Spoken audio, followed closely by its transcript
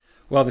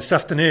Well, this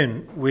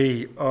afternoon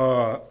we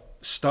are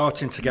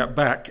starting to get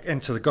back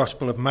into the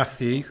Gospel of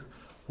Matthew,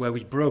 where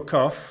we broke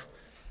off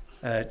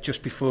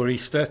just before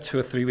Easter, 2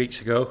 or 3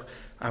 weeks ago.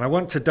 And I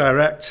want to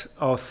direct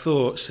our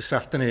thoughts this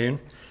afternoon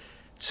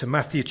to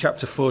Matthew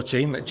chapter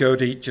 14 that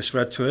Jody just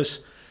read to us.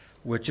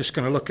 We're just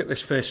going to look at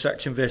this first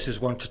section, verses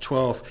 1 to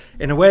 12.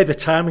 In a way, the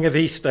timing of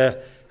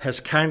Easter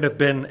has kind of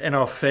been in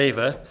our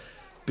favour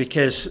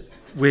because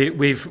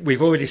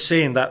we've already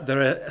seen that there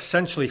are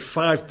essentially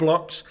 5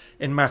 blocks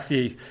in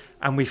Matthew,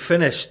 and we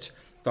finished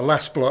the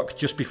last block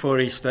just before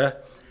Easter.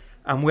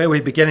 And where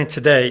we're beginning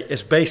today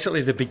is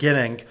basically the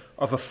beginning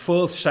of a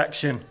 4th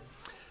section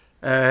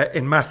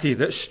in Matthew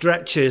that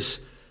stretches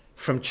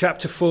from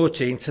chapter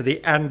 14 to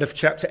the end of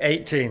chapter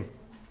 18.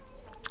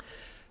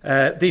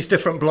 These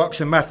different blocks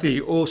in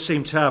Matthew all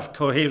seem to have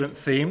coherent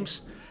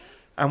themes,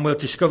 and we'll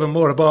discover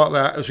more about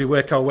that as we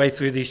work our way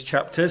through these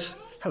chapters.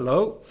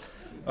 Over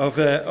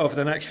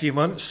the next few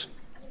months.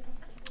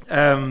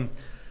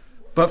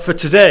 But for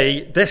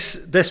today,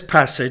 this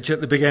passage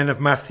at the beginning of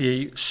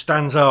Matthew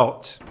stands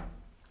out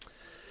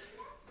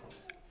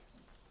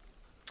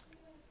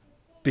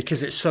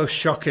because it's so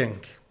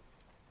shocking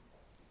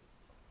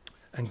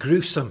and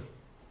gruesome.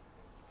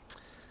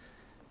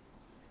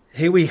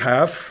 Here we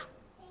have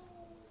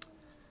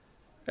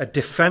a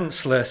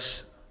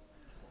defenseless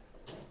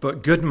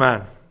but good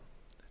man,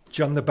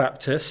 John the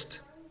Baptist,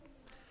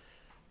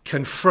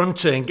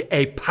 confronting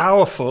a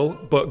powerful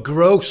but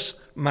gross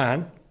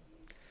man,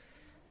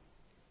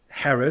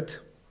 Herod.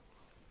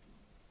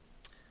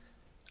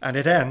 And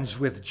it ends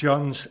with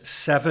John's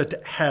severed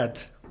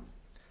head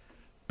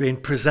being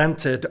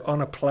presented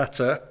on a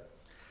platter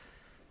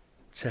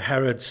to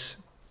Herod's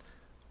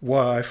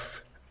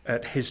wife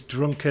at his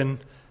drunken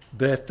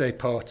birthday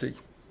party.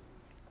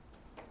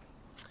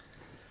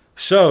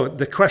 So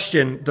the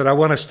question that I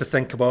want us to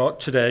think about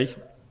today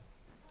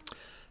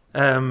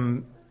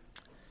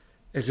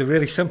is a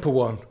really simple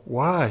one.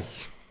 Why?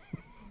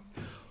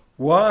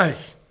 Why?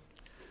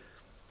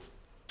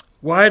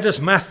 Why does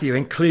Matthew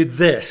include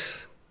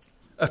this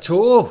at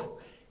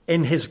all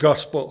in his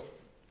gospel?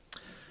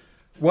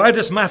 Why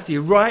does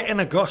Matthew, right in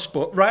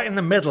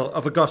the middle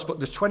of a gospel,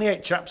 there's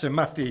 28 chapters in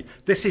Matthew,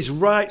 this is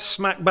right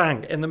smack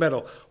bang in the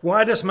middle.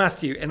 Why does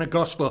Matthew, in a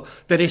gospel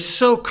that is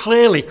so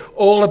clearly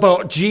all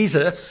about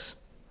Jesus,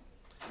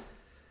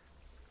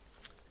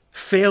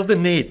 feel the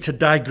need to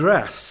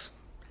digress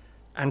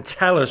and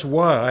tell us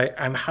why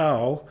and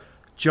how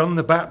John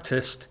the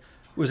Baptist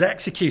was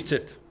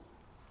executed?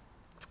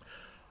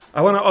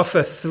 I want to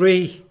offer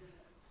 3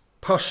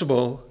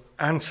 possible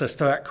answers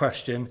to that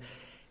question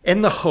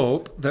in the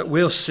hope that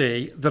we'll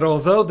see that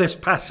although this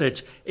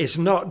passage is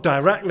not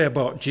directly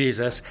about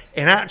Jesus,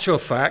 in actual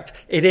fact,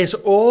 it is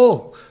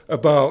all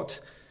about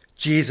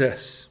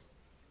Jesus.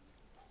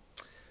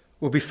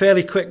 We'll be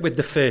fairly quick with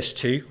the first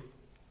 2,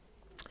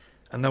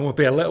 and then we'll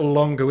be a little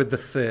longer with the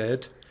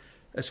third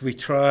as we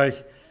try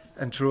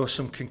and draw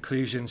some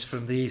conclusions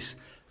from these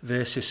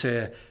verses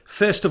here.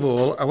 First of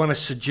all, I want to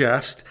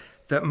suggest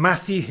that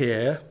Matthew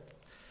here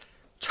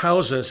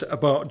tells us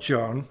about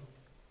John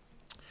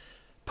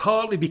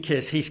partly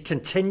because he's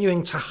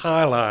continuing to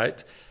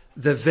highlight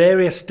the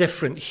various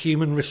different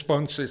human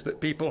responses that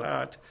people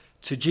had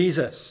to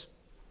Jesus.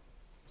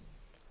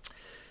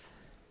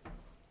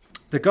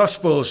 The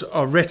Gospels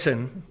are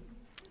written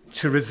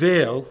to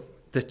reveal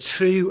the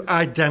true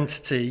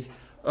identity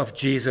of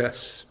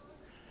Jesus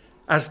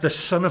as the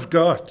Son of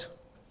God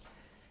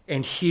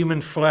in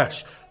human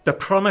flesh, the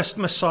promised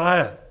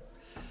Messiah,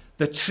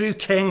 the true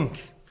King,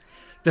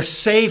 the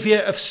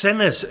Saviour of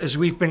sinners, as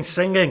we've been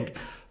singing,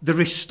 the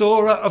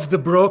restorer of the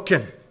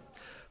broken,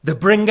 the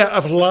bringer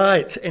of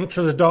light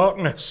into the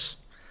darkness,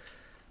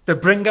 the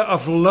bringer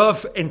of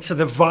love into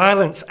the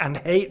violence and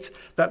hate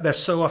that there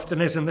so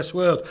often is in this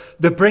world,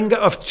 the bringer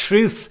of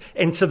truth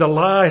into the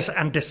lies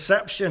and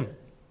deception,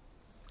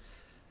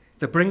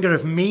 the bringer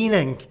of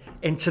meaning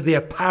into the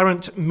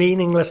apparent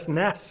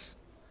meaninglessness,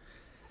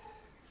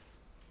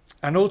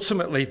 and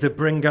ultimately the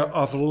bringer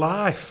of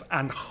life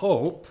and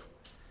hope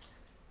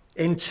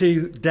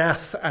into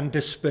death and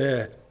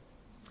despair.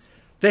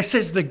 This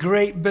is the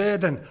great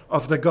burden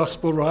of the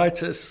gospel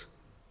writers.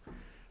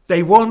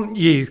 They want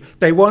you,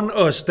 they want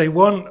us, they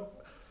want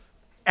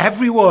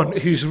everyone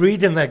who's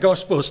reading their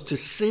gospels to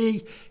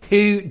see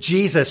who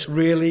Jesus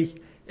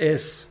really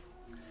is.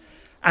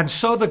 And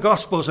so the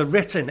gospels are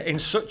written in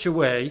such a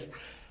way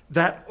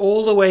that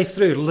all the way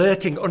through,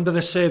 lurking under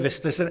the surface,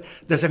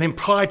 there's an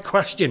implied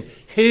question.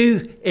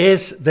 Who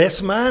is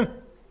this man?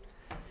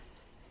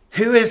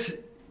 Who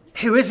is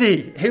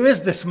he? Who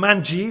is this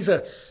man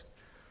Jesus?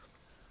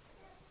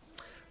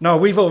 Now,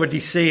 we've already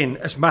seen,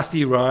 as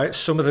Matthew writes,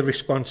 some of the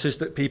responses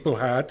that people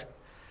had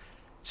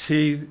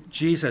to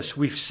Jesus.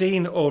 We've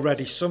seen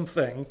already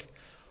something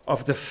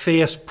of the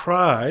fierce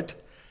pride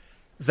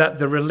that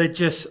the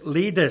religious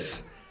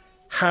leaders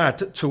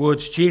had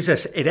towards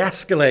Jesus. It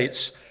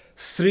escalates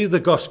through the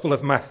Gospel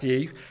of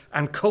Matthew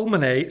and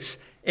culminates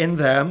in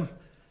them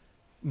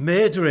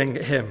murdering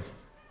him.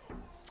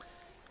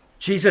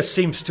 Jesus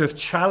seems to have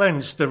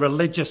challenged the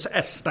religious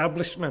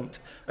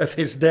establishment of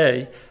his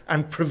day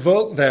and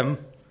provoked them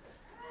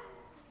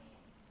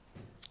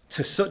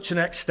to such an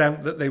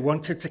extent that they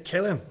wanted to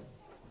kill him.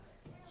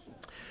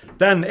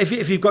 Then,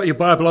 if you've got your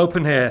Bible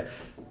open here,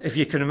 if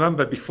you can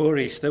remember before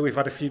Easter, we've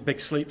had a few big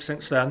sleeps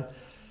since then.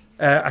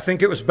 I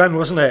think it was Ben,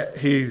 wasn't it,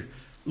 who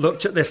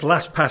looked at this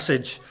last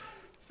passage,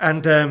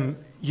 and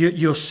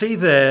you'll see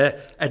there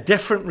a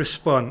different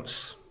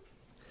response.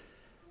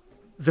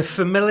 The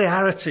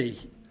familiarity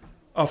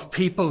of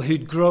people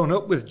who'd grown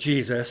up with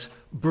Jesus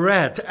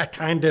bred a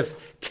kind of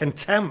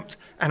contempt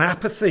and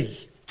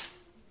apathy.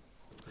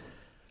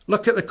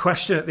 Look at the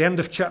question at the end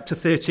of chapter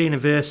 13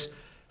 and verse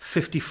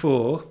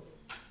 54.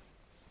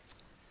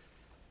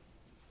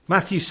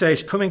 Matthew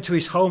says, coming to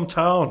his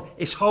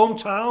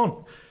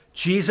hometown,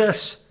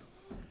 Jesus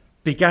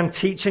began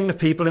teaching the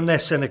people in their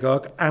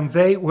synagogue, and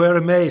they were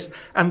amazed.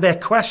 And their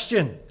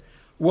question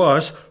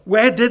was,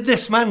 where did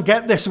this man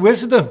get this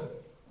wisdom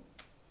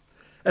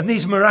and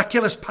these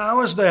miraculous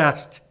powers, they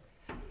asked?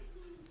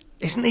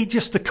 Isn't he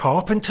just the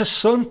carpenter's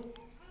son?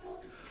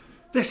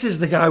 This is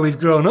the guy we've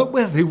grown up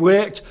with who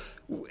worked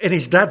in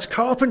his dad's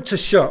carpenter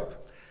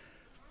shop.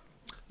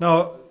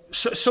 Now,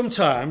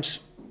 sometimes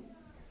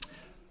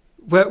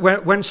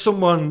when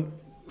someone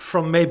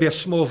from maybe a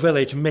small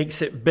village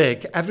makes it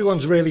big,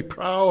 everyone's really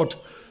proud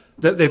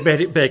that they've made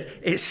it big.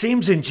 It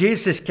seems in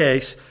Jesus'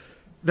 case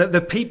that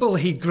the people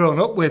he'd grown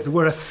up with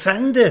were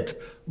offended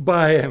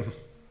by him.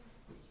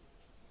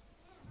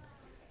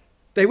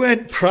 They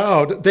weren't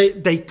proud.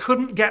 They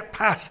couldn't get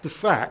past the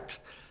fact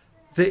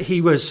that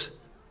he was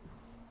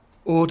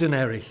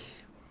ordinary.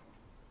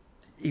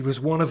 He was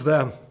one of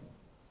them.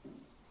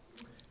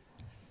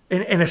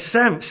 In a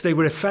sense, they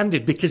were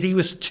offended because he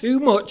was too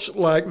much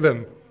like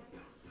them.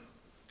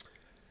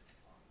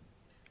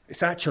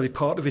 It's actually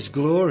part of his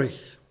glory.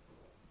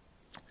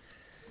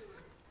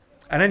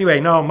 And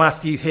anyway, now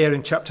Matthew here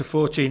in chapter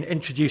 14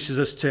 introduces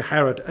us to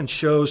Herod and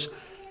shows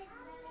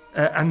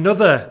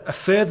a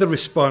further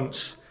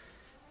response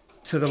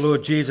to the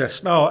Lord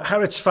Jesus. Now,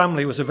 Herod's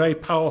family was a very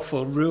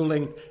powerful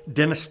ruling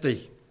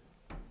dynasty.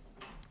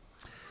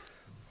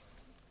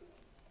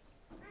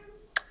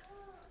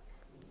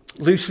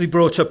 Loosely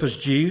brought up as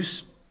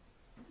Jews,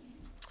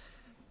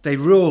 they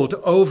ruled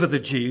over the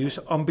Jews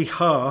on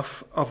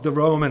behalf of the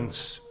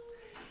Romans.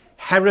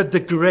 Herod the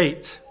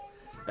Great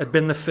had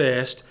been the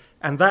first,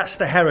 and that's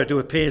the Herod who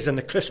appears in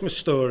the Christmas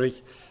story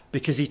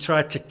because he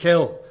tried to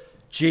kill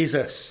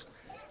Jesus,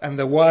 and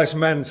the wise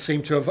men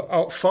seem to have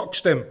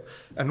outfoxed him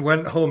and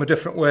went home a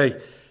different way.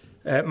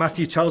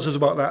 Matthew tells us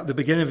about that at the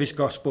beginning of his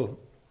gospel.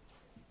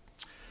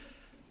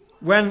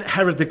 When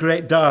Herod the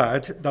Great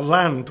died, the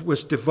land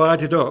was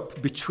divided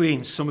up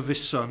between some of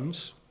his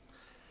sons.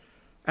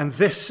 And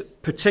this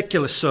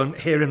particular son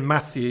here in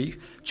Matthew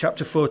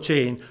chapter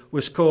 14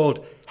 was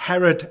called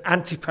Herod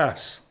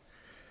Antipas.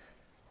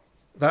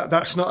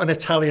 That's not an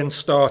Italian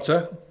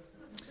starter.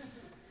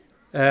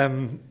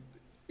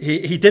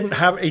 He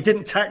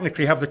didn't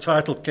technically have the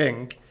title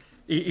king.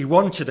 He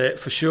wanted it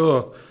for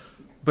sure,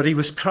 but he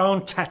was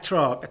crowned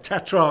tetrarch. A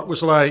tetrarch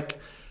was like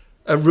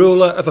a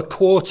ruler of a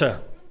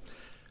quarter.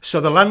 So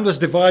the land was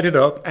divided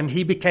up, and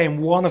he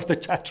became one of the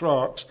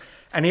tetrarchs,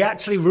 and he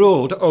actually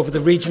ruled over the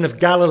region of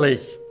Galilee,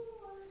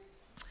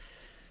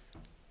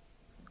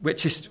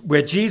 which is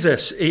where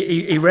Jesus,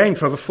 he reigned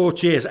for over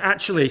 40 years,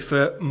 actually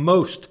for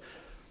most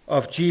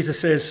of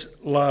Jesus'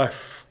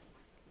 life.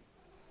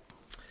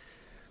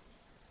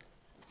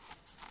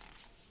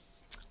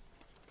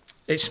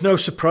 It's no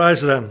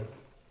surprise then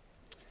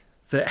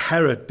that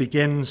Herod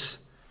begins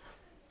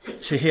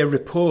to hear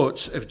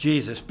reports of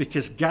Jesus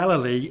because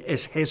Galilee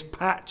is his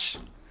patch.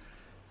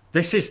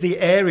 This is the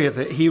area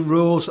that he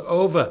rules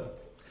over.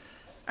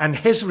 And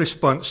his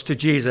response to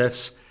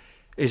Jesus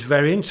is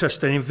very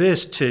interesting. In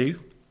verse 2,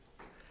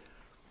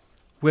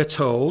 we're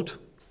told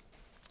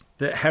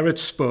that Herod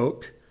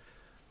spoke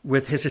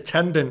with his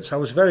attendants. I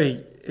was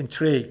very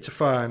intrigued to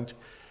find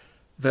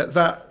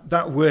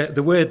that word,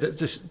 the word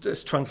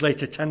that's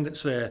translated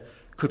attendants there,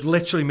 could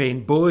literally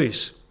mean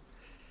boys.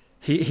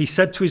 He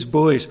said to his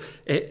boys,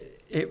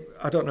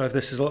 I don't know if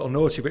this is a little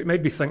naughty, but it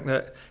made me think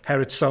that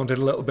Herod sounded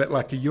a little bit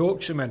like a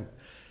Yorkshireman.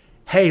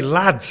 Hey,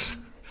 lads,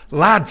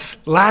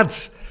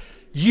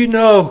 you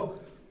know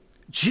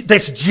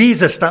this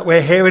Jesus that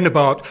we're hearing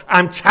about.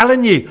 I'm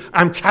telling you,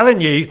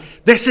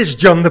 this is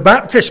John the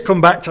Baptist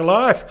come back to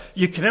life.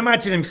 You can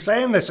imagine him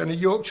saying this in a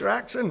Yorkshire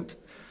accent.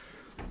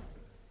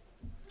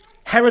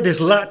 Herod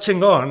is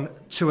latching on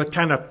to a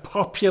kind of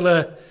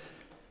popular,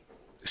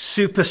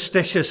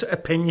 superstitious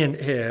opinion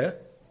here.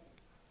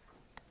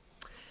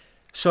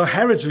 So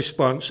Herod's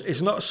response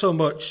is not so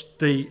much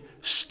the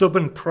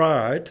stubborn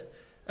pride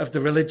of the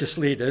religious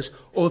leaders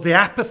or the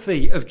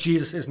apathy of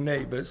Jesus'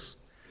 neighbours,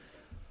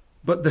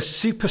 but the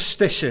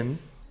superstition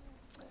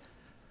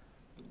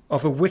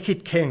of a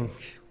wicked king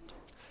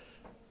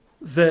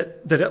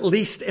that at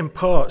least in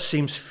part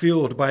seems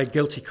fueled by a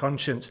guilty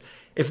conscience.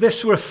 If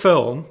this were a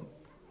film,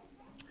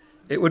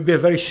 it would be a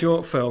very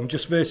short film,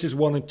 just verses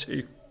 1 and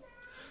 2.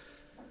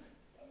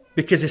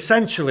 Because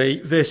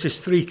essentially,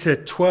 verses 3 to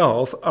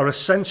 12 are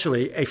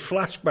essentially a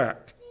flashback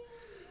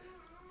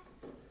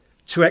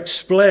to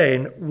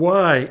explain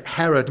why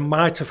Herod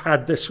might have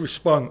had this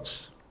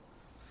response.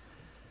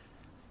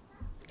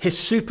 His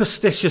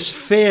superstitious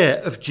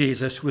fear of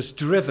Jesus was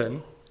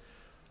driven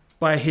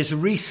by his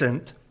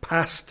recent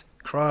past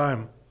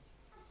crime.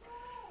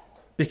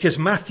 Because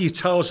Matthew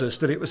tells us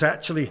that it was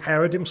actually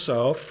Herod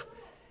himself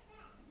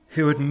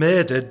who had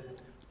murdered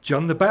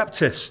John the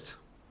Baptist.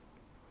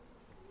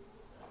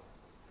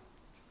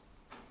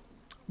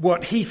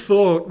 What he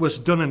thought was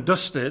done and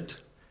dusted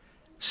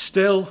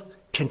still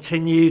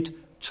continued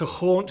to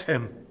haunt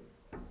him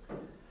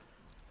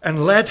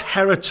and led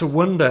Herod to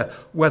wonder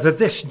whether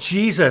this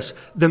Jesus,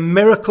 the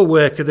miracle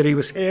worker that he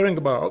was hearing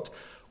about,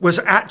 was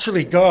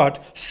actually God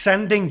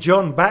sending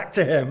John back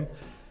to him,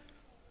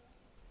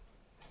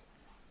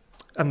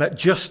 and that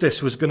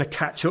justice was going to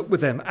catch up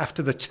with him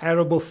after the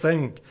terrible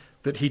thing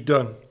that he'd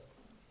done.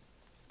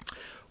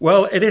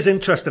 Well, it is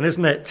interesting,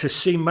 isn't it, to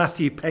see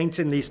Matthew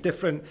painting these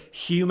different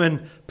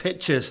human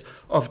pictures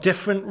of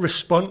different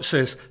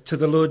responses to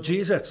the Lord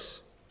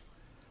Jesus.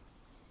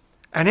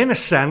 And in a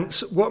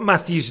sense, what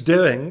Matthew's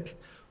doing,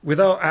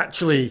 without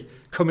actually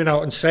coming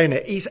out and saying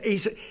it,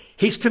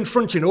 he's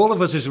confronting all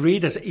of us as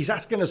readers. He's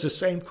asking us the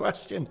same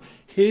question.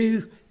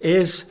 Who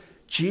is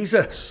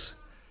Jesus?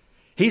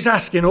 He's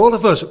asking all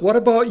of us, what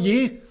about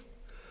you?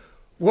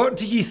 What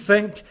do you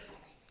think?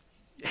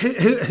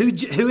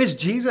 Who is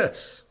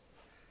Jesus?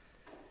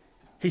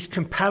 He's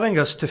compelling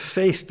us to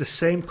face the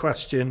same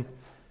question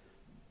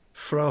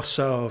for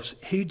ourselves.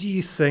 Who do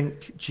you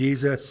think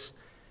Jesus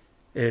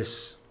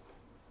is?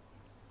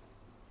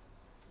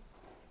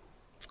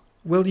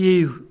 Will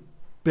you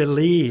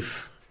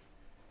believe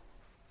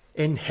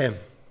in him?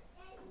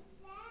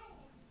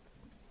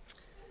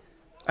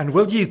 And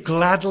will you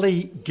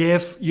gladly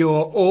give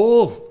your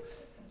all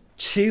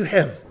to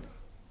him?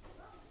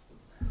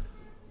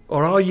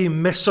 Or are you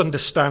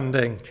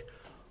misunderstanding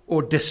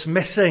or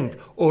dismissing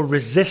or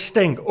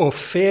resisting or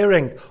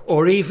fearing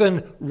or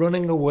even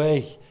running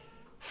away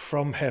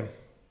from him?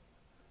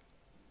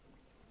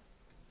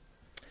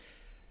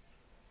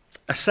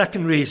 A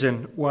second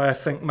reason why I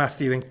think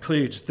Matthew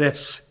includes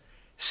this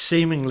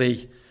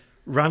seemingly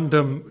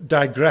random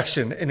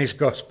digression in his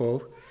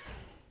gospel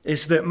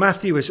is that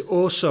Matthew is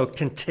also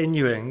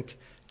continuing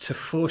to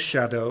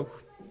foreshadow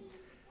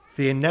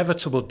the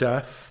inevitable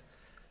death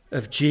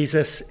of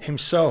Jesus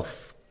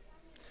himself.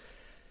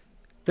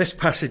 This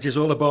passage is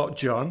all about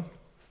John,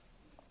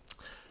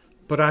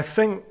 but I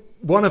think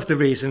one of the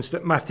reasons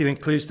that Matthew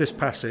includes this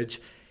passage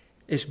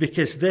is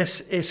because this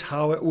is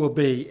how it will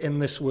be in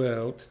this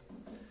world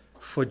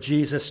for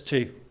Jesus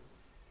too.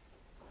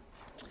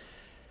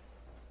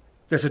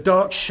 There's a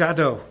dark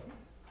shadow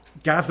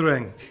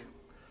gathering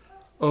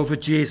over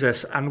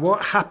Jesus, and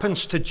what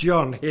happens to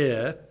John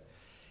here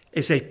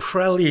is a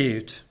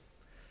prelude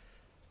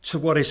to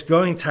what is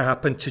going to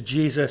happen to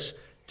Jesus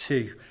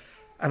too.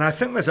 And I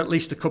think there's at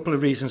least a couple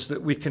of reasons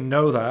that we can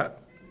know that.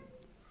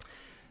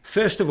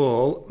 First of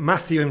all,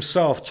 Matthew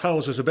himself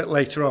tells us a bit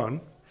later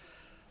on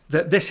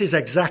that this is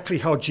exactly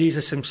how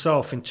Jesus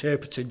himself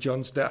interpreted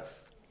John's death.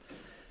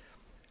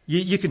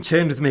 You can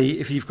turn with me,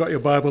 if you've got your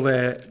Bible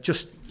there,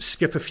 just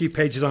skip a few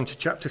pages on to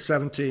chapter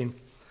 17.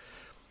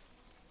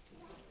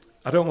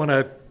 I don't want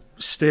to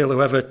steal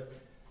whoever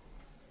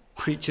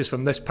preaches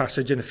from this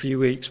passage in a few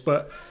weeks,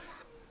 but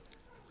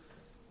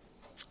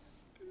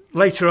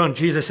later on,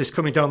 Jesus is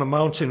coming down the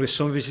mountain with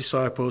some of his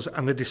disciples,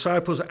 and the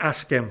disciples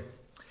ask him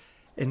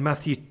in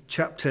Matthew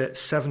chapter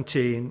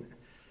 17,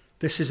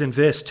 this is in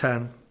verse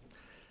 10,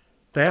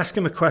 they ask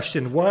him a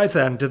question, why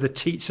then do the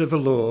teachers of the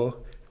law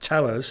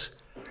tell us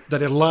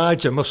that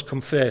Elijah must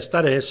come first?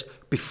 That is,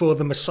 before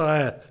the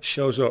Messiah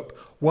shows up.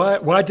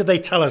 Why do they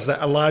tell us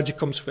that Elijah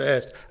comes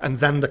first and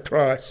then the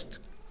Christ?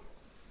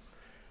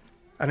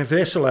 And in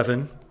verse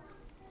 11,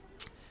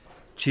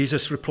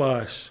 Jesus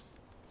replies,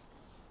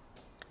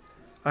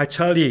 I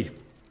tell you,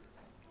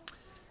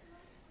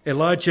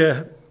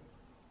 Elijah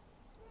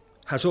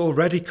has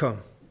already come,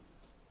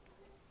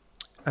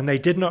 and they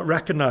did not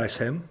recognize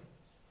him,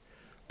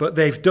 but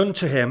they've done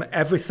to him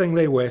everything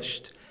they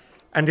wished,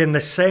 and in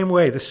the same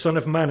way the Son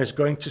of Man is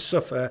going to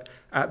suffer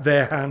at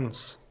their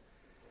hands.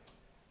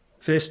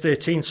 Verse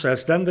 13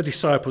 says, then the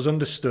disciples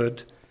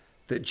understood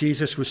that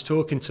Jesus was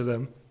talking to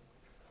them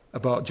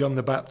about John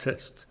the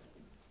Baptist.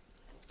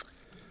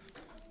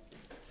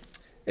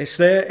 It's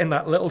there in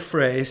that little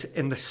phrase,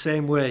 in the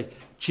same way.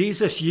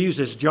 Jesus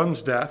uses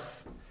John's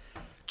death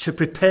to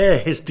prepare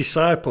his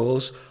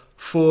disciples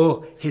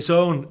for his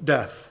own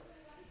death.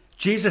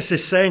 Jesus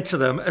is saying to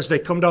them as they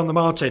come down the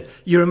mountain,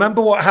 you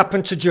remember what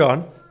happened to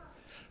John?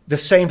 The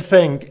same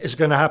thing is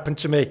going to happen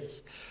to me.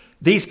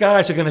 These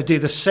guys are going to do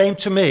the same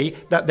to me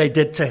that they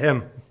did to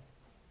him.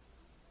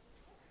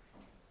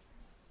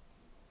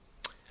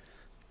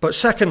 But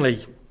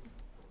secondly,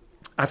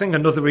 I think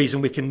another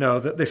reason we can know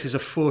that this is a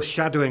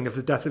foreshadowing of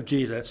the death of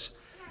Jesus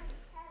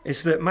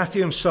is that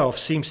Matthew himself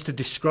seems to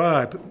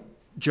describe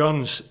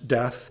John's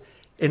death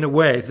in a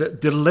way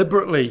that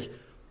deliberately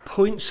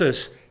points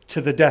us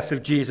to the death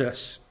of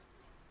Jesus.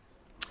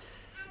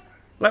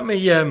 Let me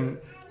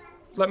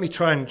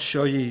try and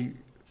show you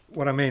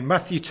what I mean.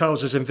 Matthew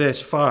tells us in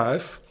verse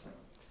 5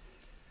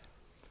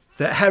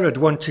 that Herod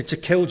wanted to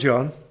kill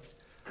John,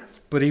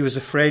 but he was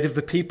afraid of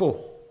the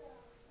people.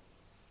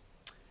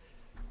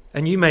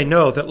 And you may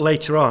know that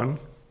later on,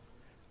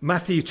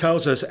 Matthew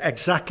tells us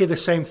exactly the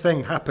same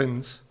thing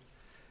happens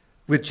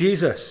with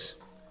Jesus.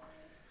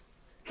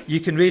 You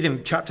can read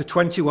in chapter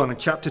 21 and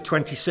chapter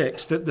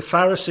 26 that the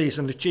Pharisees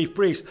and the chief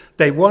priests,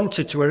 they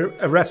wanted to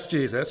arrest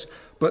Jesus,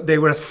 but they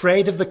were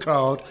afraid of the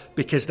crowd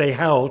because they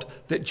held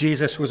that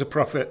Jesus was a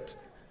prophet.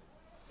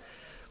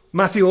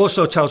 Matthew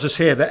also tells us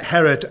here that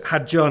Herod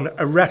had John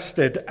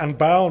arrested and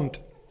bound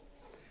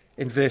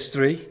in verse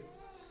 3.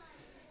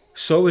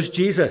 So was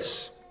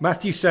Jesus.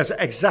 Matthew says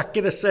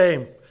exactly the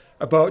same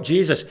about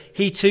Jesus.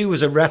 He too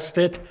was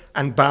arrested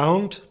and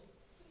bound.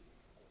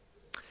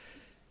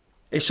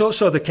 It's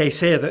also the case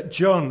here that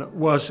John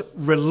was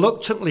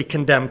reluctantly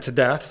condemned to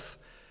death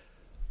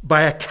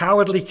by a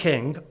cowardly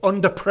king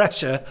under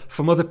pressure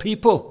from other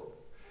people.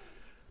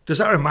 Does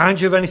that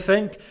remind you of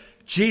anything?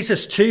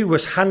 Jesus too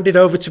was handed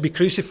over to be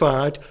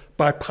crucified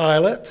by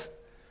Pilate,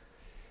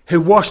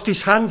 who washed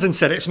his hands and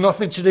said, "It's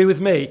nothing to do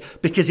with me,"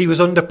 because he was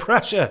under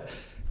pressure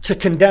to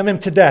condemn him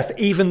to death,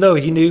 even though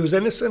he knew he was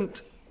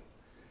innocent.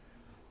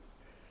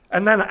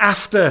 And then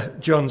after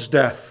John's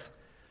death,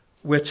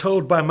 we're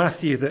told by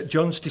Matthew that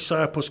John's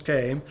disciples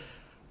came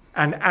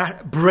and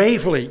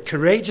bravely,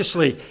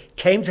 courageously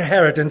came to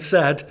Herod and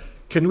said,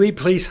 "Can we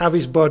please have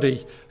his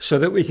body so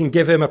that we can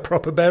give him a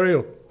proper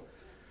burial?"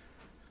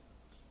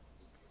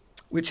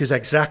 Which is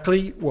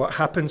exactly what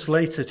happens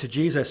later to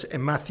Jesus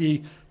in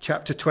Matthew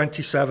chapter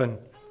 27.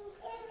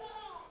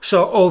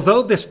 So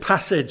although this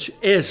passage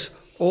is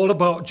all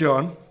about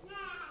John,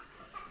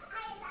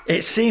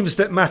 it seems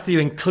that Matthew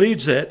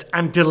includes it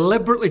and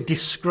deliberately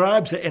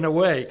describes it in a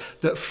way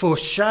that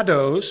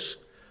foreshadows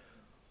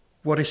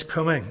what is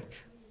coming.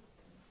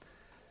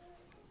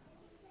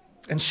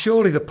 And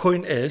surely the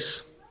point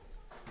is,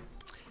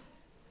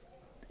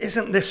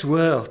 isn't this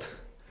world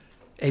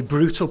a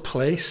brutal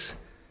place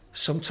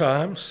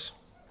sometimes?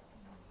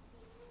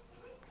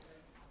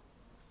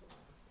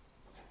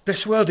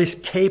 This world is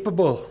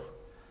capable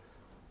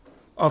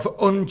of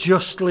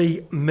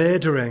unjustly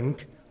murdering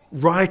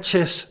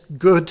righteous,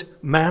 good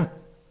men.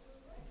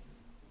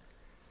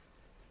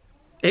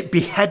 It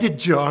beheaded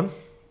John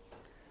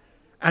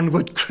and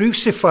would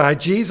crucify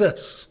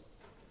Jesus.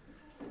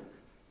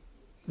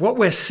 What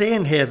we're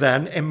seeing here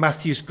then in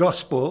Matthew's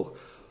gospel,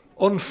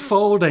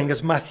 unfolding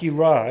as Matthew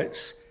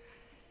writes,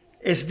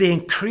 is the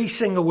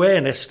increasing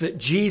awareness that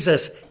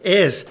Jesus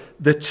is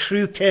the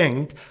true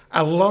king,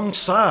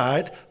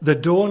 alongside the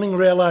dawning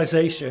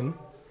realization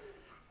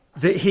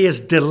that he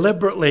is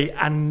deliberately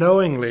and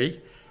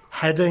knowingly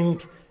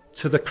heading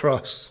to the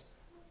cross.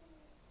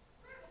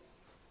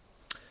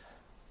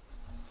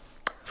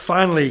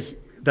 Finally,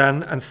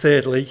 then, and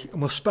thirdly,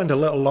 and we'll spend a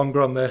little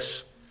longer on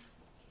this,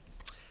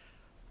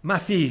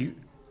 Matthew,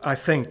 I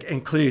think,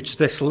 includes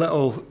this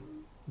little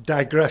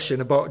digression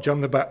about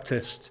John the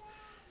Baptist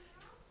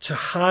to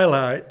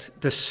highlight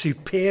the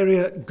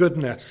superior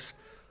goodness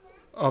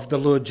of the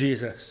Lord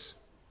Jesus.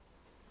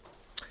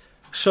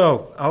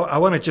 So, I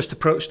want to just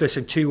approach this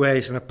in two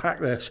ways and unpack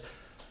this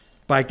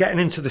by getting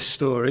into the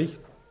story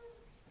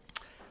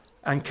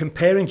and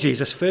comparing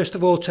Jesus, first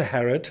of all, to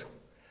Herod,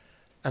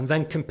 and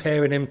then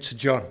comparing him to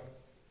John,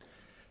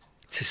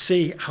 to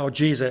see how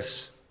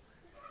Jesus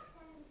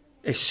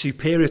is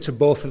superior to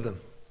both of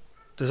them.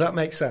 Does that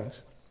make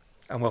sense?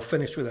 And we'll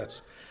finish with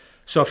this.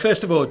 So,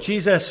 first of all,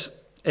 Jesus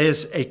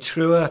is a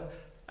truer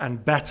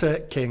and better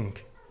king.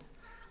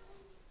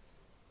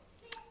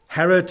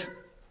 Herod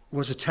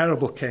was a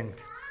terrible king.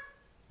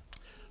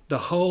 The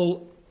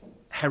whole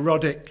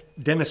Herodic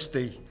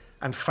dynasty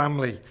and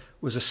family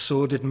was a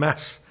sordid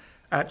mess,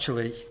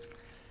 actually.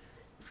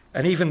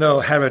 And even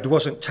though Herod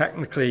wasn't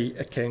technically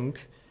a king,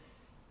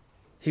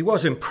 he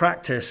was in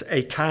practice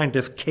a kind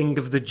of king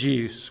of the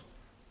Jews.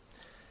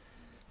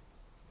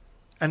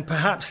 And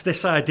perhaps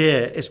this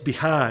idea is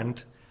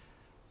behind,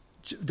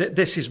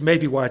 this is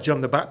maybe why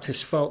John the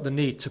Baptist felt the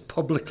need to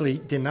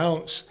publicly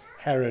denounce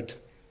Herod.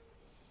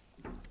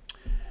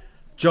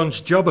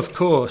 John's job, of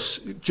course,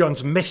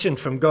 John's mission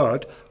from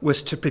God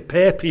was to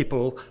prepare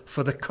people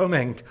for the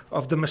coming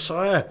of the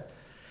Messiah.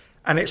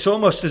 And it's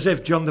almost as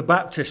if John the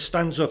Baptist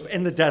stands up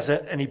in the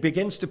desert and he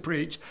begins to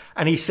preach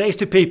and he says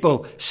to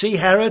people, "See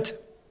Herod?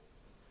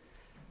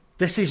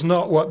 This is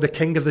not what the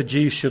king of the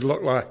Jews should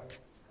look like."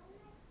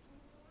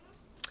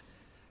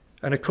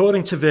 And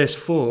according to verse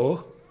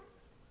 4,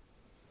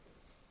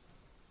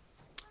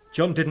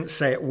 John didn't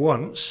say it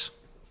once,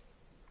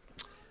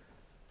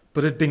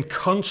 but had been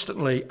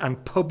constantly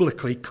and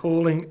publicly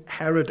calling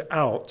Herod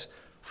out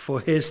for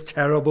his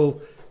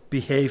terrible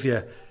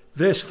behavior.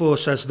 Verse 4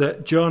 says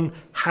that John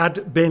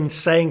had been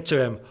saying to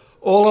him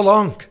all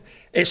along.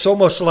 It's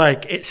almost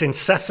like it's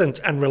incessant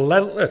and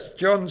relentless.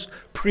 John's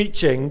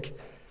preaching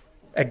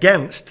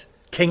against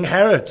King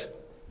Herod.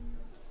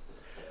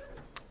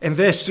 In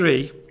verse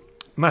 3,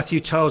 Matthew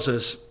tells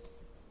us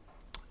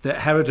that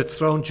Herod had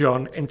thrown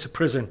John into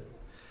prison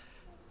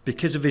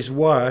because of his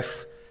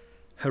wife,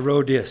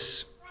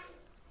 Herodias.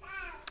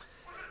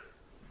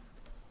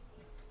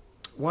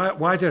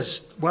 Why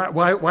does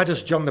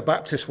John the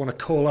Baptist want to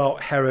call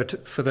out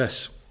Herod for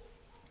this?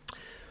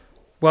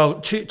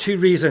 Well, two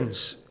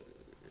reasons.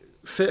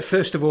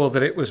 First of all,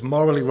 that it was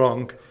morally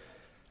wrong,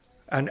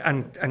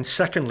 and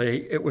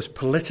secondly, it was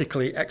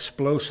politically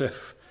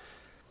explosive.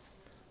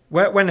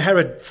 When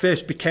Herod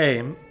first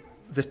became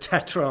the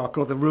tetrarch,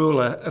 or the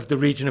ruler of the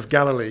region of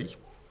Galilee,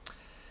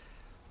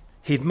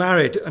 he'd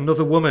married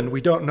another woman.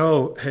 We don't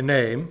know her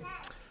name,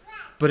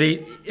 but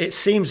it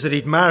seems that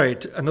he'd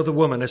married another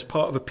woman as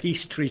part of a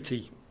peace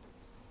treaty.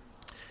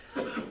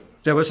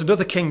 There was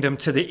another kingdom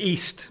to the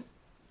east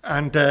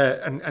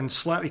and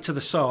slightly to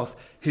the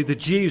south who the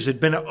Jews had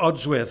been at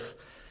odds with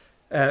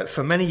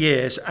for many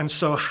years, and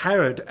so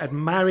Herod had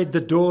married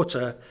the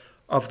daughter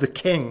of the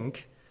king,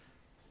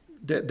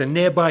 the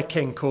nearby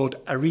king called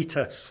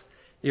Aretas.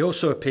 He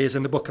also appears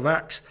in the book of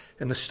Acts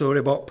in the story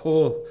about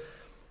Paul.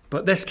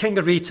 But this King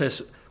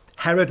Aretas,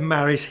 Herod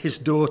marries his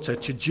daughter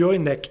to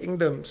join their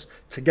kingdoms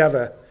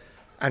together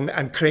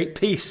and create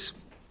peace.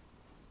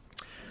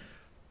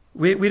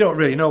 We don't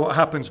really know what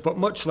happens, but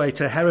much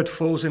later, Herod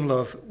falls in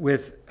love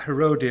with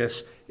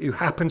Herodias, who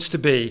happens to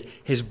be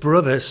his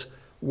brother's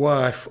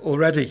wife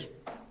already.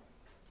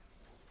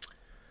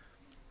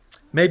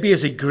 Maybe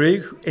as he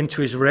grew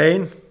into his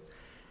reign,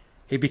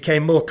 he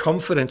became more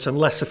confident and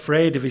less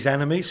afraid of his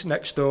enemies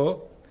next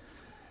door.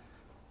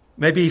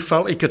 Maybe he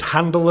felt he could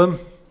handle them.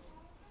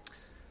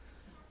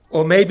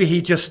 Or maybe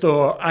he just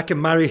thought, I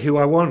can marry who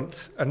I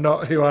want and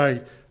not who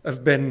I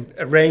have been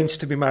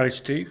arranged to be married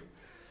to.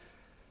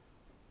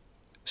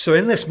 So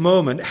in this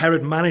moment,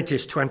 Herod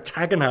manages to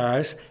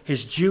antagonize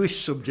his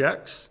Jewish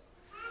subjects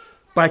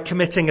by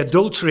committing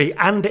adultery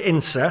and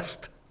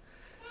incest.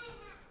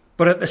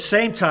 But at the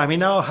same time, he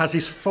now has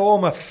his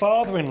former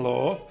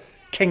father-in-law,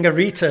 King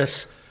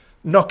Aretas,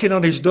 knocking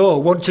on his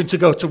door, wanting to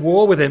go to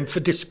war with him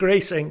for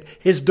disgracing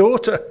his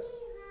daughter.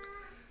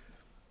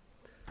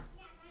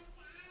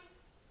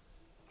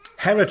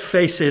 Herod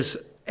faces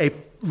a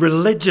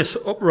religious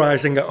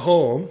uprising at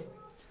home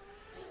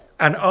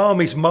and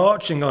armies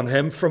marching on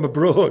him from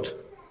abroad.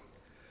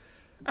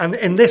 And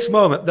in this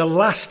moment, the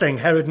last thing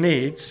Herod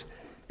needs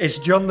is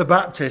John the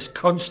Baptist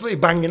constantly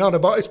banging on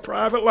about his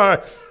private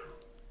life.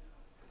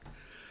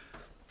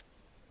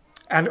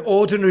 And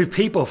ordinary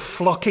people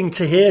flocking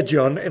to hear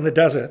John in the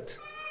desert.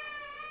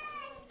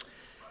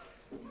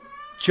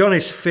 John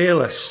is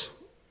fearless.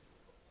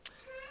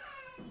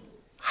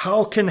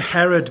 How can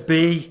Herod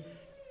be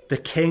the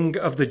king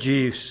of the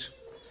Jews?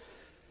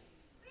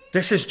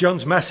 This is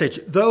John's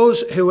message.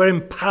 Those who are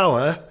in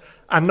power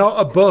are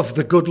not above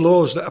the good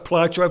laws that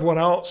apply to everyone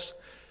else.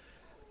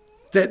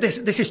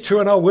 This is true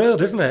in our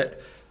world, isn't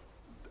it?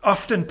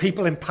 Often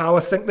people in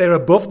power think they're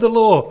above the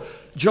law.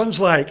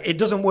 John's like, it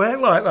doesn't work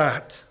like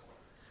that.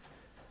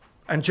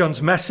 And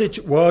John's message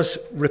was,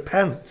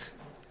 repent.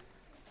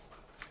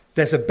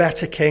 There's a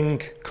better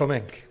king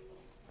coming.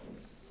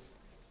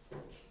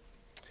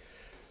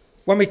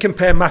 When we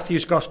compare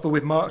Matthew's gospel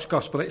with Mark's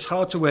gospel, it's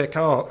hard to work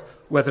out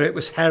whether it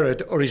was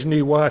Herod or his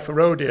new wife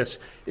Herodias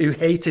who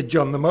hated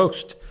John the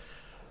most.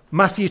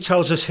 Matthew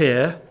tells us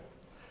here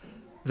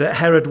that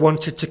Herod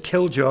wanted to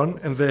kill John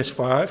in verse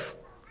 5.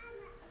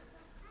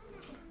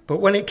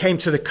 But when it came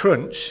to the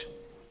crunch,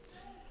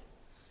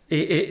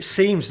 it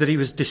seems that he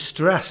was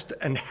distressed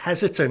and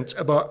hesitant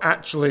about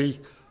actually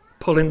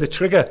pulling the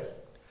trigger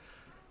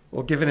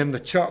or giving him the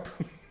chop.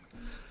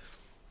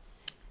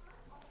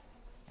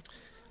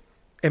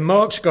 In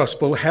Mark's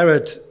gospel,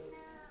 Herod,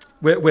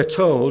 we're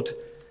told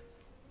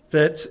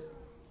that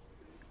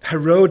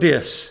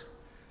Herodias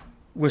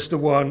was the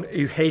one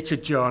who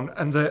hated John,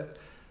 and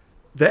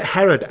that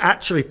Herod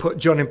actually put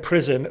John in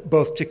prison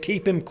both to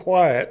keep him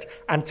quiet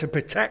and to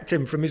protect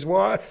him from his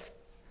wife.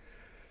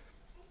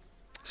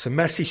 It's a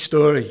messy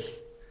story.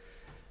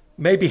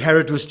 Maybe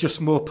Herod was just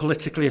more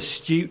politically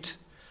astute.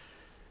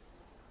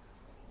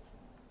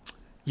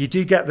 You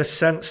do get the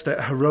sense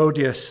that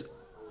Herodias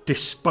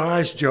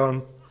despised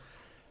John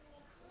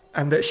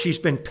and that she's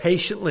been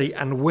patiently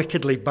and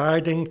wickedly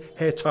biding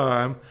her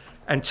time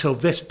until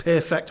this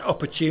perfect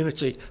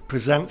opportunity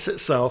presents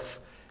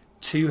itself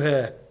to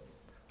her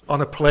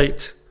on a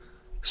plate,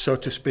 so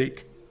to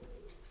speak.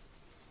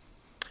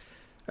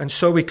 And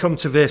so we come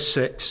to verse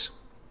 6.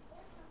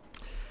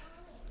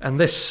 And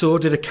this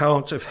sordid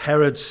account of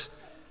Herod's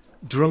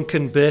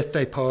drunken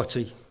birthday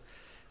party.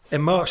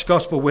 In Mark's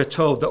gospel, we're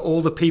told that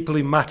all the people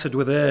who mattered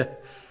were there.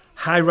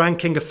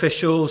 High-ranking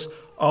officials,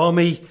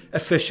 army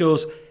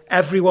officials,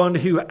 everyone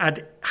who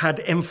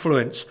had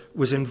influence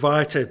was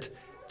invited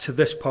to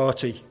this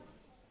party.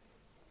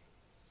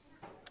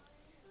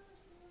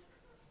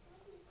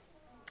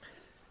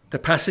 The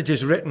passage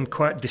is written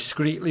quite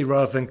discreetly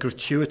rather than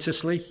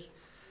gratuitously.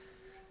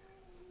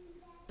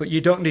 But you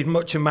don't need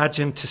much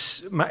imagination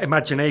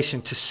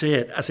to see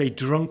it as a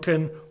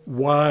drunken,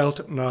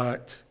 wild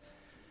night.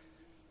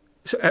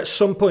 So at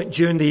some point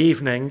during the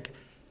evening,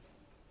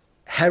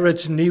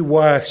 Herod's new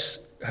wife,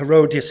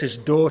 Herodias'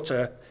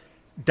 daughter,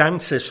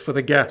 dances for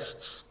the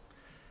guests.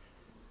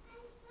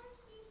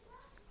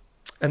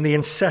 And the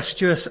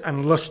incestuous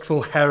and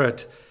lustful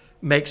Herod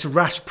makes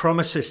rash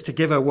promises to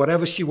give her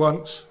whatever she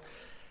wants.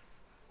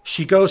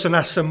 She goes and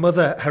asks her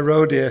mother,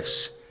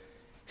 Herodias,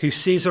 who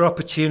sees her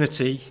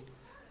opportunity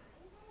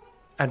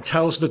and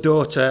tells the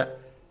daughter,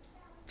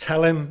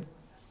 tell him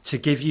to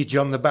give you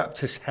John the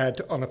Baptist's head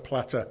on a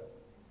platter.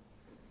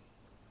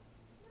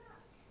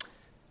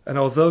 And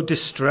although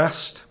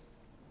distressed,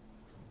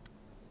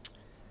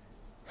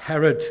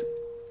 Herod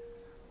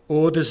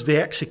orders the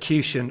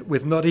execution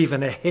with not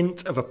even a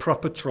hint of a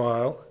proper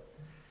trial,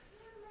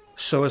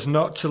 so as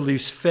not to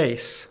lose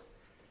face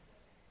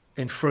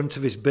in front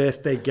of his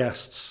birthday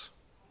guests.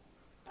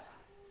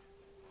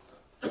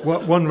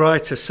 One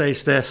writer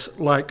says this,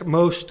 like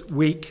most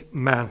weak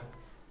men,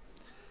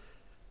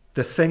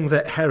 the thing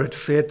that Herod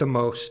feared the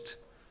most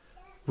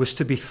was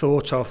to be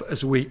thought of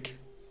as weak.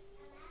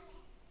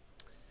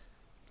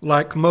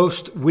 Like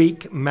most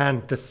weak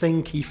men, the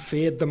thing he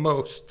feared the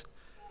most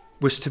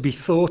was to be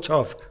thought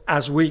of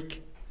as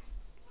weak.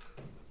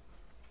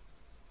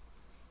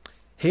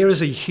 Here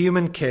is a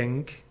human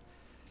king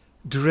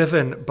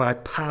driven by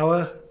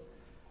power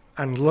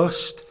and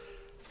lust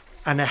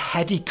and a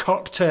heady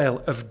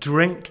cocktail of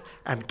drink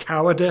and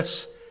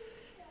cowardice.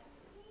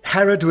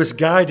 Herod was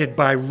guided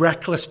by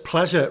reckless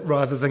pleasure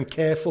rather than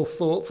careful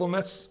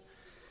thoughtfulness.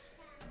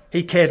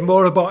 He cared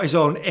more about his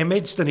own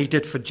image than he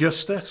did for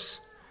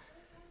justice.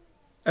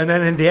 And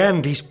then in the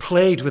end, he's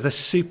played with a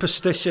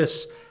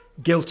superstitious,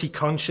 guilty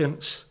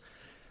conscience.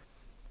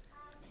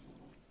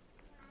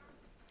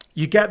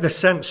 You get the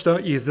sense,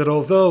 don't you, that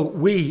although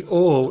we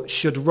all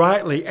should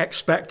rightly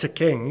expect a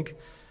king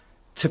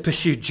to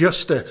pursue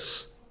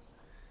justice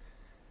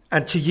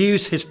and to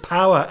use his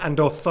power and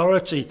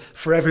authority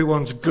for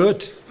everyone's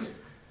good,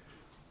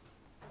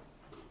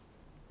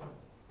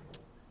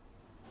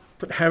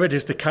 but Herod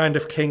is the kind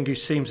of king who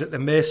seems at the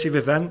mercy of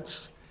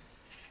events.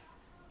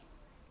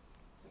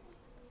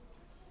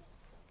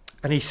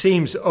 And he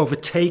seems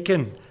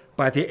overtaken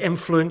by the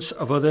influence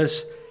of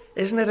others.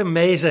 Isn't it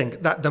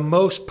amazing that the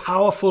most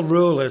powerful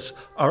rulers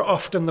are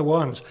often the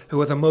ones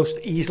who are the most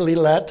easily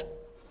led?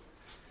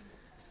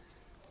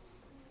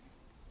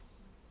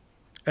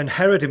 And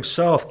Herod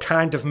himself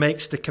kind of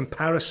makes the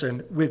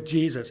comparison with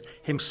Jesus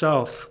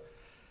himself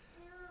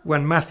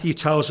when Matthew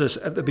tells us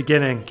at the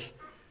beginning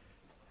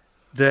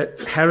that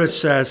Herod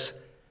says,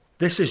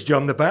 this is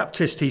John the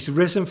Baptist. He's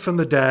risen from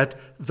the dead.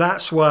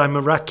 That's why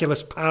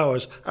miraculous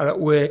powers are at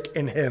work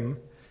in him.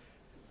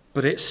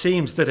 But it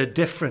seems that a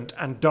different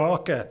and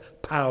darker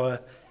power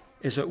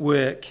is at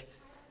work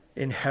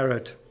in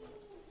Herod.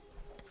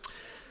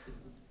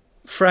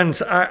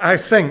 Friends, I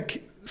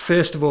think,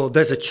 first of all,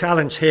 there's a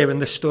challenge here in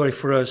this story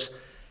for us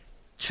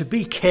to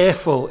be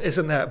careful,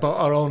 isn't there, about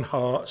our own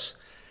hearts.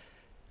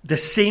 The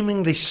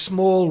seemingly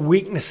small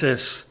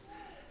weaknesses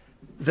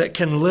that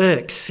can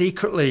lurk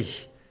secretly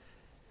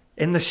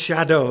in the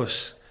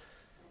shadows.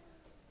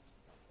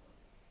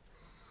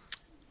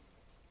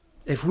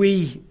 If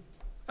we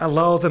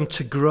allow them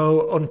to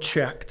grow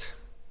unchecked,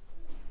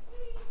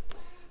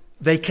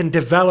 they can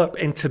develop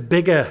into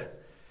bigger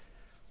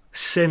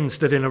sins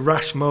that in a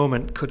rash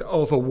moment could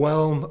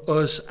overwhelm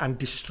us and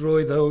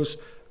destroy those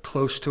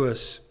close to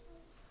us.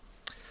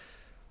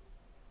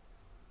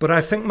 But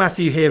I think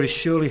Matthew here is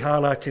surely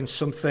highlighting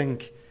something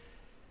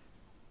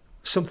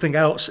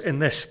else in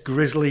this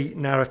grisly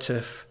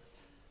narrative.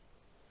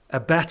 A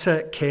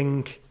better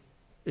king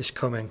is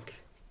coming.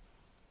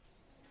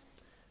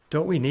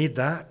 Don't we need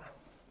that?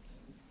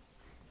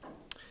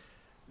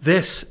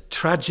 This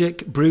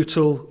tragic,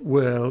 brutal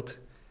world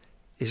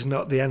is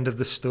not the end of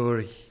the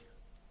story.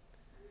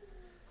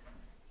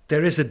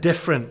 There is a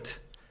different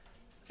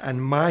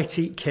and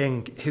mighty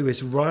king who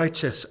is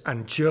righteous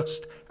and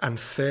just and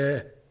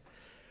fair,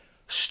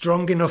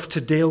 strong enough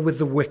to deal with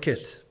the wicked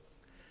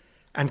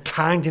and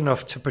kind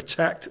enough to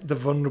protect the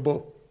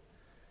vulnerable.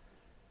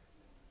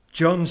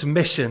 John's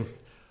mission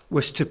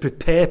was to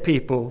prepare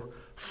people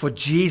for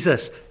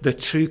Jesus, the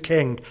true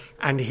king,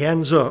 and he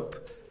ends up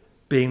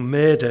being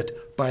murdered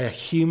by a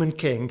human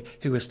king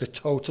who is the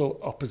total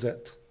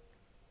opposite.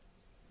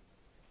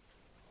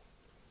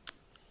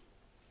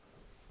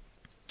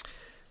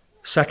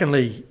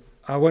 Secondly,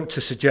 I want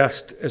to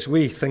suggest, as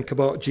we think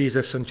about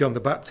Jesus and John the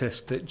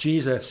Baptist, that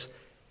Jesus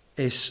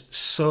is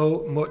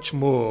so much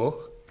more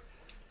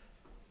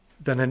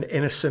than an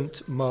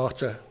innocent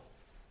martyr.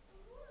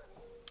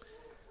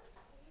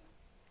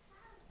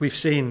 We've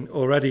seen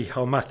already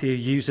how Matthew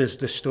uses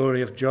the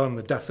story of John,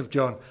 the death of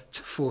John,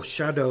 to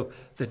foreshadow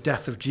the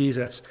death of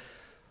Jesus.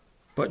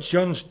 But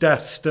John's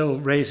death still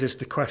raises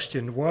the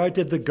question, why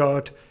did the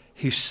God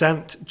who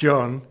sent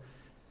John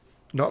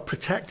not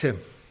protect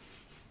him?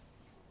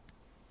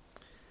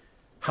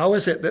 How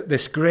is it that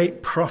this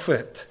great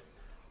prophet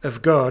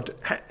of God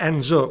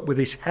ends up with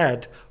his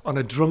head on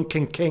a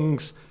drunken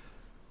king's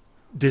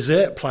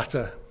dessert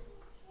platter?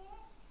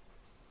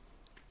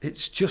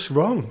 It's just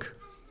wrong.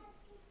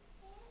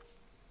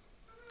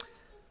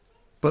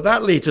 But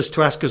that leads us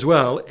to ask as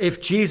well,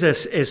 if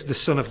Jesus is the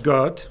Son of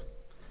God,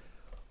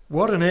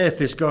 what on earth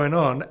is going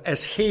on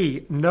as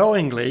he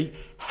knowingly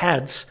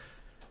heads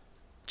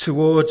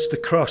towards the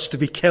cross to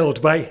be killed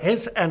by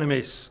his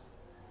enemies?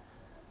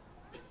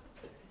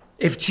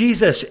 If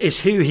Jesus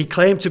is who he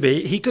claimed to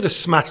be, he could have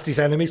smashed his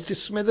enemies to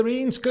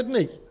smithereens, couldn't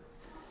he?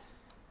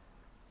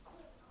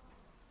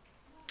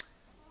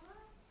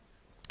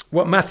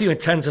 What Matthew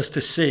intends us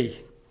to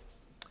see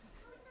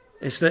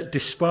is that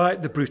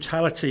despite the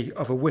brutality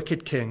of a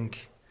wicked king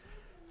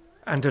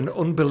and an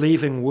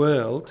unbelieving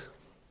world,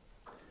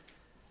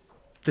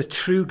 the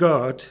true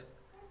God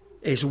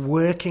is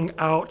working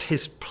out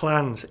his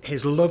plans,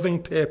 his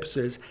loving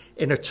purposes,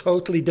 in a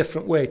totally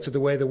different way to the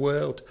way the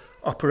world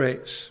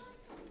operates.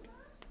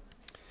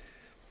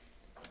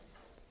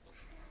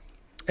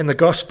 In the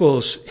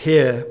Gospels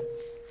here,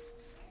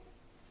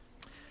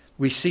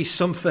 we see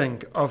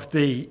something of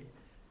the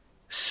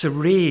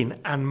serene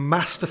and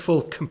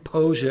masterful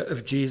composure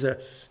of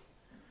Jesus.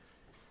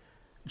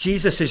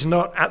 Jesus is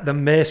not at the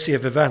mercy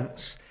of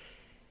events.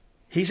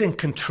 He's in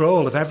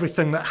control of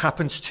everything that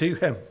happens to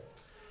him.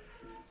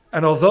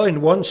 And although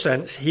in one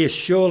sense he is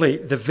surely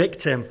the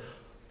victim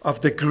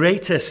of the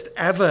greatest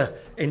ever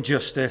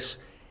injustice,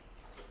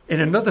 in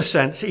another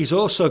sense he's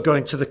also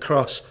going to the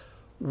cross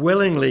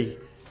willingly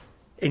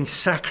in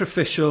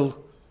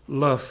sacrificial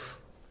love.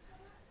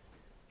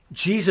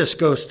 Jesus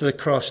goes to the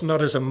cross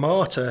not as a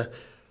martyr,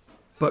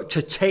 but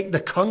to take the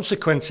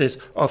consequences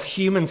of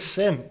human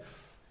sin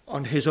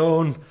on his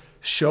own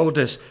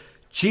shoulders.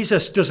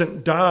 Jesus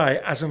doesn't die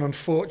as an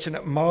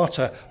unfortunate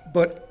martyr,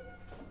 but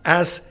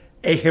as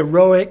a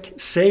heroic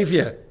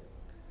saviour.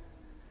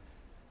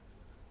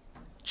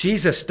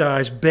 Jesus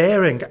dies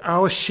bearing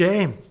our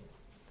shame,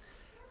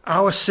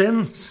 our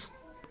sins,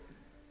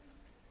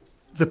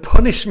 the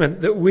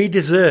punishment that we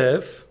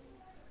deserve.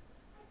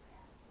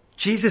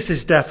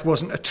 Jesus' death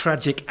wasn't a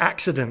tragic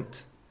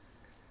accident,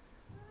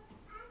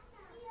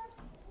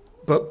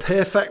 but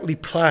perfectly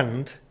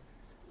planned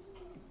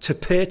to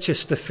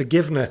purchase the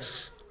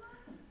forgiveness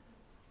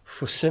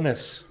for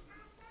sinners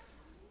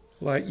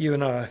like you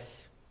and I.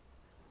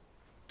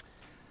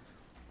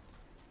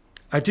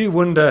 I do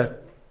wonder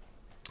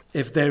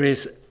if there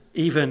is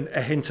even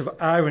a hint of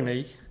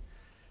irony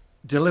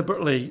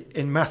deliberately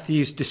in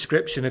Matthew's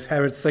description of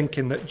Herod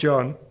thinking that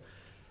John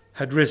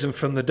had risen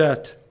from the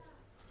dead.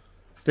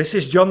 This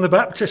is John the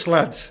Baptist,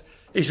 lads.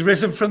 He's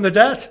risen from the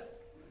dead.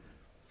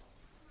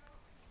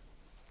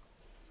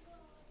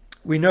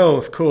 We know,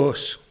 of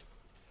course,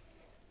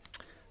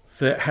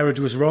 that Herod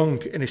was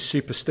wrong in his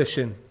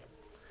superstition.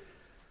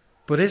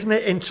 But isn't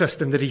it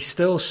interesting that he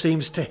still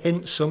seems to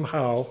hint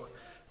somehow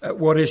at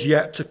what is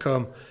yet to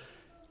come?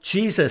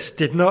 Jesus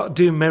did not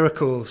do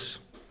miracles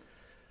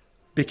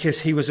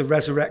because he was a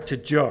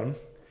resurrected John.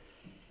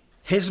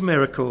 His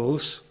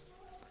miracles,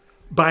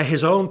 by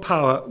his own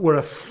power, were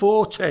a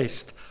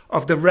foretaste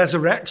of the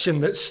resurrection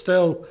that's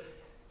still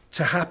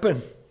to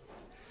happen.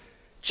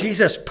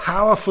 Jesus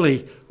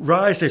powerfully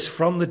rises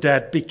from the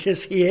dead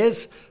because he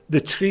is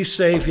the true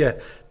Saviour,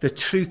 the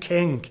true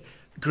King,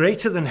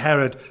 greater than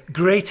Herod,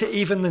 greater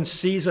even than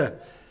Caesar,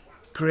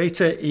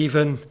 greater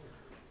even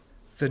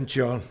than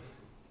John.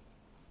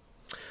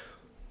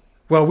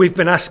 Well, we've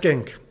been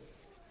asking,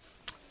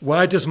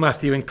 why does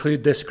Matthew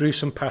include this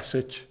gruesome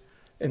passage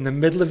in the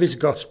middle of his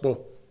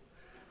gospel?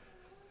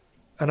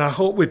 And I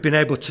hope we've been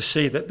able to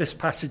see that this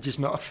passage is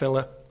not a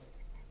filler.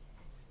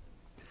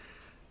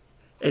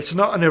 It's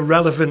not an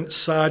irrelevant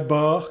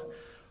sidebar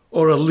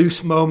or a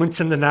loose moment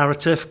in the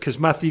narrative because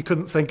Matthew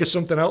couldn't think of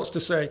something else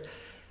to say.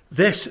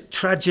 This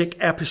tragic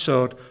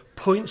episode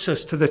points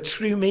us to the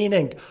true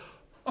meaning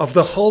of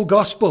the whole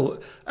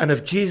gospel and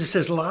of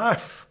Jesus'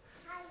 life.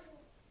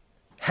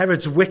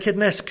 Herod's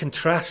wickedness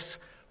contrasts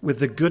with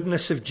the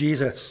goodness of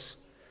Jesus.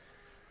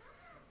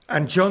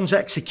 And John's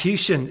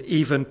execution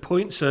even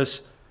points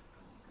us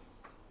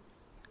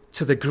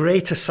to the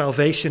greater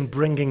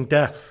salvation-bringing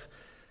death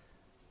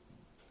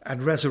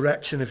and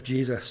resurrection of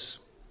Jesus.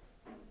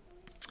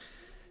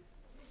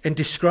 In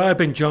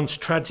describing John's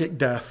tragic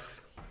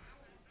death,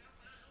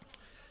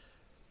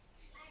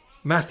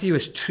 Matthew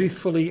is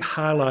truthfully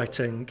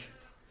highlighting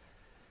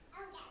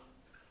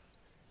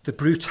the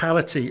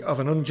brutality of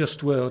an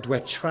unjust world where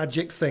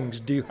tragic things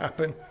do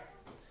happen.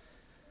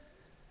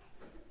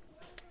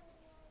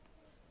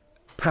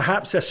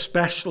 Perhaps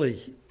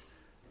especially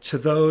to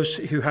those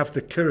who have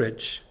the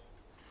courage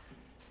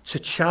to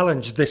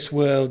challenge this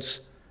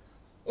world's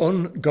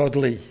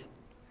ungodly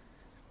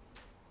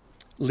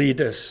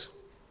leaders.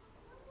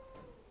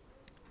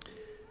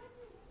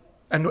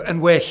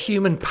 And where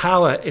human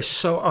power is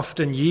so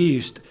often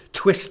used,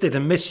 twisted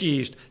and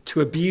misused to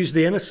abuse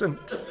the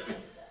innocent.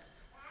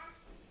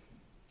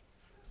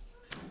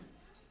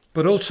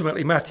 But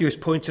ultimately, Matthew is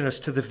pointing us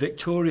to the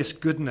victorious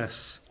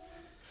goodness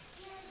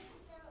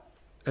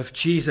of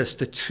Jesus,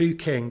 the true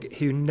King,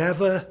 who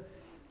never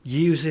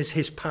uses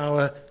his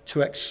power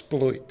to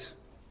exploit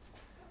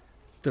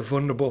the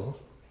vulnerable.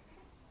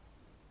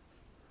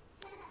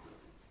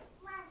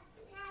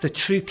 The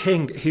true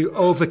King who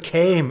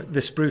overcame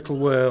this brutal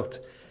world,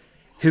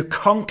 who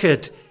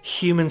conquered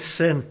human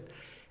sin,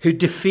 who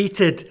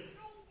defeated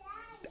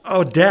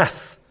our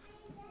death,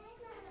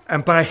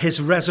 and by his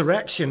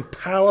resurrection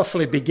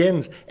powerfully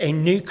begins a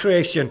new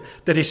creation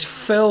that is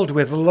filled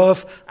with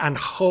love and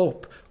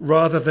hope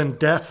rather than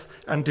death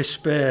and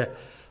despair.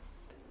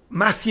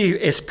 Matthew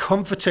is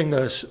comforting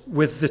us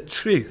with the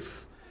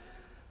truth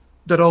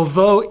that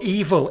although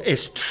evil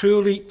is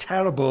truly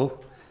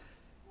terrible,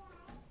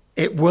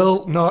 it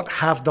will not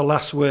have the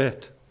last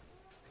word.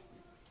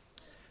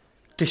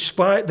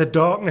 Despite the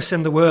darkness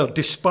in the world,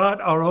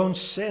 despite our own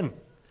sin,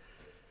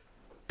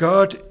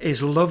 God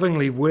is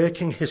lovingly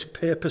working his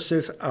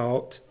purposes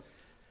out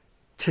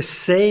to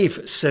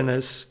save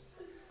sinners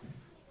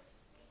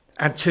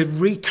and to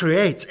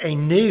recreate a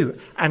new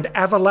and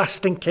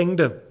everlasting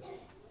kingdom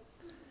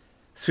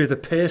through the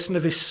person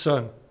of his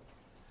Son,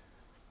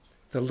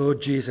 the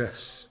Lord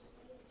Jesus.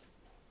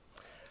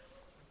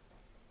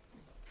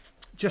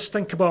 Just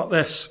think about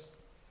this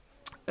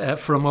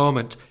for a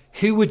moment.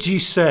 Who would you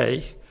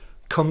say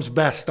comes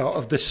best out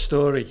of this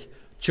story?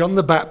 John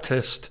the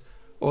Baptist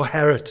or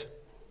Herod?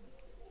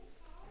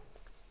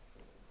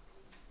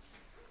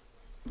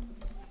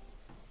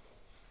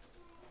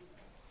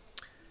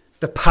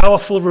 The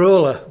powerful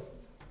ruler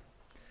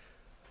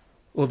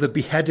or the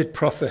beheaded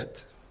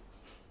prophet?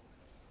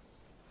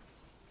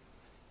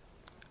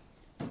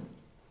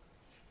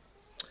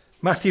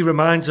 Matthew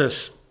reminds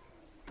us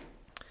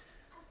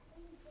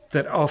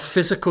that our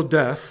physical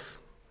death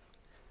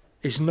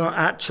is not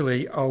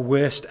actually our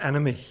worst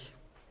enemy.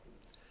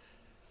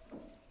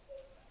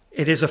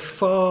 It is a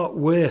far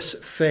worse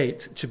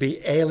fate to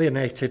be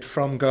alienated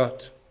from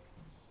God.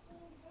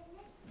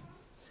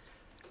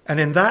 And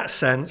in that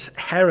sense,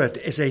 Herod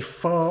is a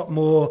far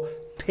more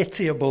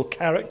pitiable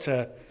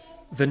character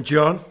than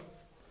John.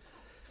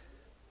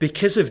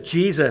 Because of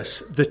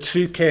Jesus, the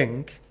true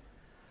king,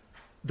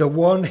 the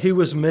one who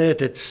was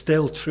murdered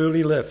still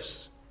truly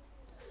lives,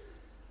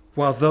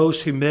 while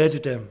those who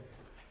murdered him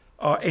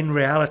are in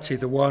reality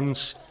the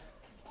ones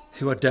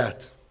who are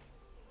dead.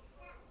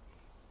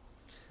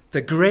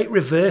 The great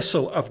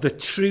reversal of the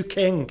true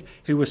king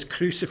who was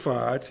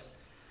crucified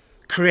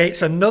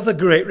creates another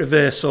great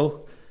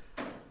reversal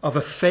of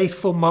a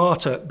faithful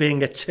martyr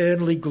being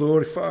eternally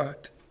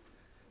glorified.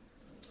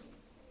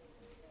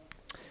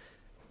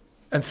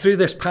 And through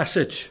this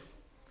passage,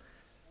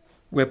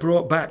 we're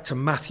brought back to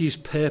Matthew's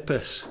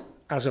purpose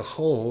as a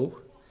whole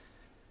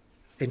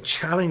in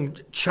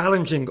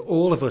challenging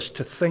all of us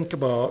to think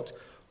about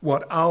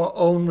what our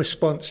own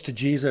response to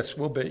Jesus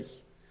will be.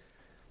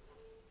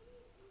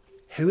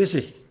 Who is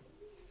he?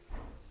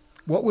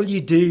 What will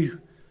you do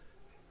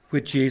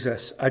with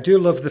Jesus? I do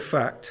love the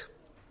fact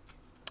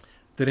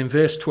that in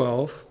verse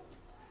 12,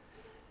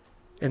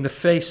 in the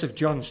face of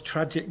John's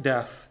tragic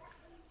death,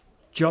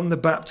 John the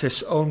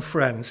Baptist's own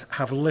friends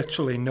have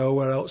literally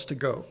nowhere else to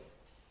go.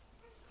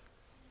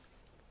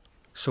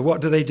 So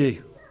what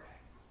do?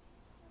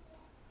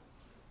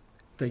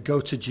 They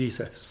go to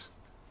Jesus.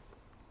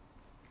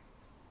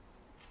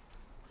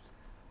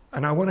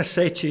 And I want to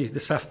say to you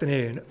this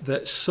afternoon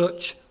that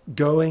such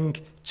going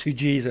to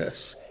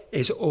Jesus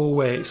is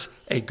always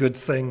a good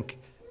thing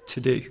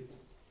to do.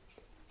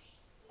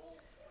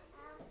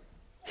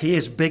 He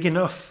is big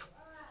enough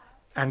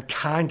and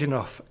kind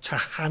enough to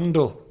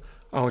handle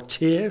our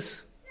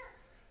tears,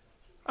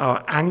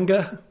 our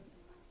anger,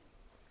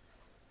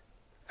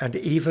 and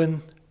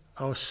even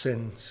our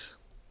sins,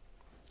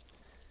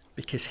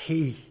 because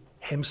he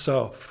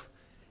himself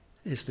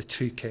is the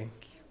true king.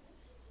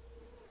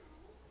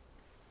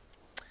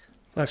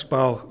 Let's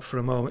bow for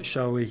a moment,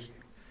 shall we,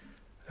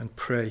 and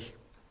pray.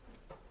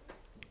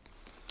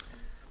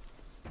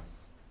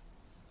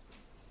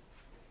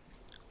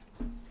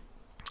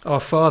 Our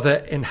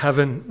Father in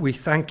heaven, we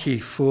thank you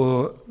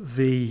for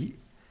the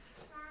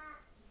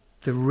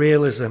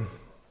realism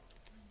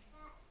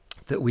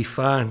that we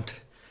find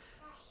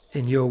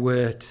in your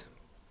word.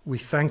 We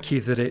thank you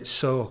that it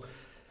so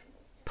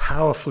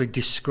powerfully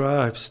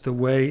describes the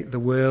way the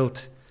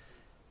world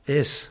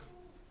is,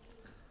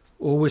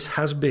 always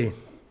has been.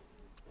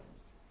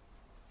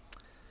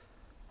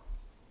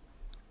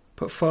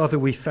 But Father,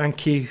 we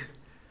thank you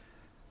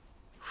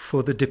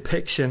for the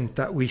depiction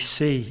that we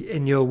see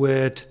in your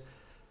word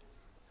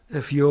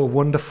of your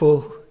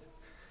wonderful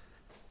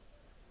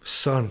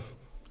Son,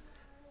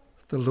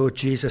 the Lord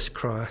Jesus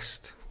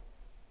Christ.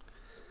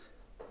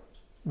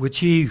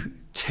 Would you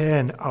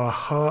turn our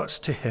hearts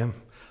to him?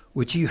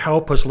 Would you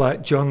help us,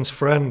 like John's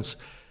friends,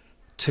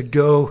 to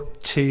go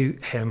to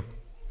him?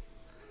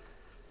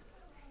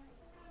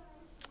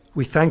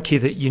 We thank you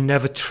that you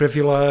never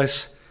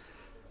trivialize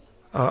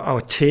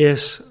our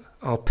tears,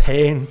 our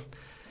pain,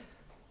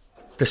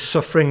 the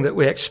suffering that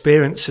we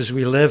experience as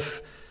we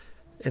live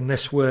in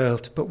this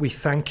world. But we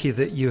thank you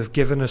that you have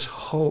given us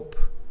hope,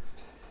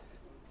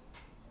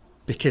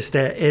 because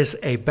there is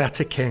a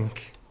better king.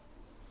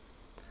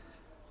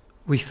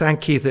 We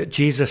thank you that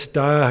Jesus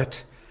died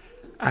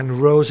and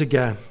rose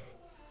again,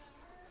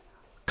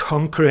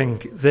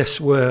 conquering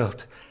this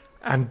world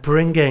and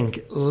bringing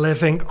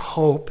living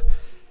hope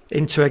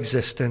into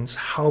existence.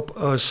 Help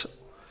us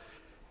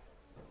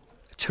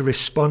to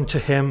respond to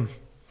him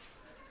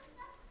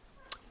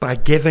by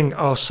giving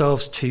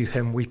ourselves to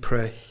him, we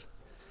pray.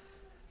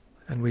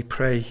 And we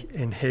pray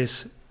in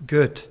his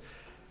good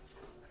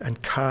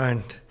and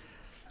kind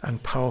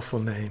and powerful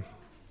name.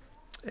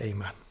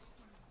 Amen.